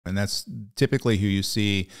And that's typically who you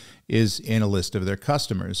see is in a list of their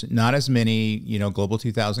customers. Not as many, Global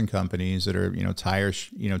 2000 companies that are,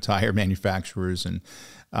 tire manufacturers and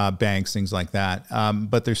banks, things like that.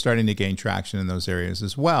 But they're starting to gain traction in those areas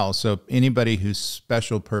as well. So anybody who's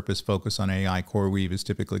special purpose focus on AI, CoreWeave is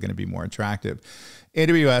typically going to be more attractive.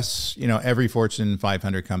 AWS, every Fortune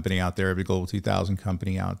 500 company out there, every Global 2000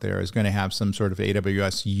 company out there is going to have some sort of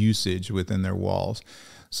AWS usage within their walls.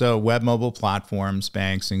 So web mobile platforms,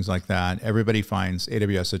 banks, things like that, everybody finds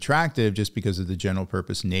AWS attractive just because of the general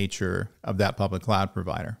purpose nature of that public cloud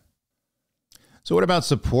provider. So what about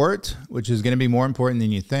support, which is going to be more important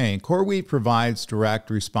than you think? CoreWeave provides direct,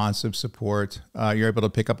 responsive support. You're able to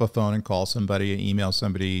pick up a phone and call somebody, email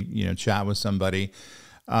somebody, chat with somebody,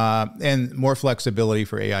 and more flexibility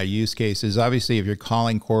for AI use cases. Obviously, if you're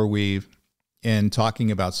calling CoreWeave and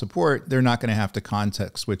talking about support, they're not going to have to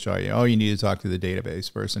context switch you. Oh, you need to talk to the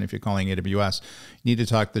database person. If you're calling AWS, you need to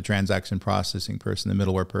talk to the transaction processing person, the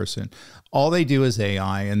middleware person. All they do is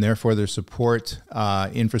AI, and therefore their support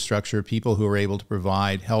infrastructure, people who are able to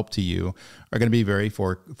provide help to you, are going to be very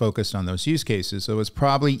focused on those use cases. So it's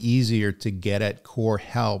probably easier to get at core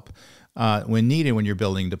help when needed when you're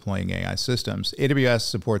building and deploying AI systems. AWS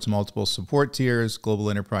supports multiple support tiers,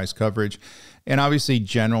 global enterprise coverage, and obviously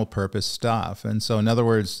general purpose stuff. And so in other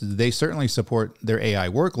words, they certainly support their AI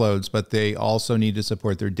workloads, but they also need to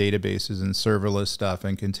support their databases and serverless stuff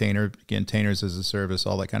and containers as a service,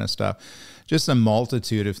 all that kind of stuff. Just a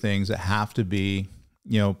multitude of things that have to be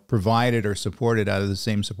provided or supported out of the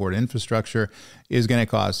same support infrastructure is going to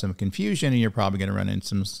cause some confusion, and you're probably going to run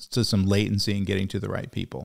into some latency in getting to the right people.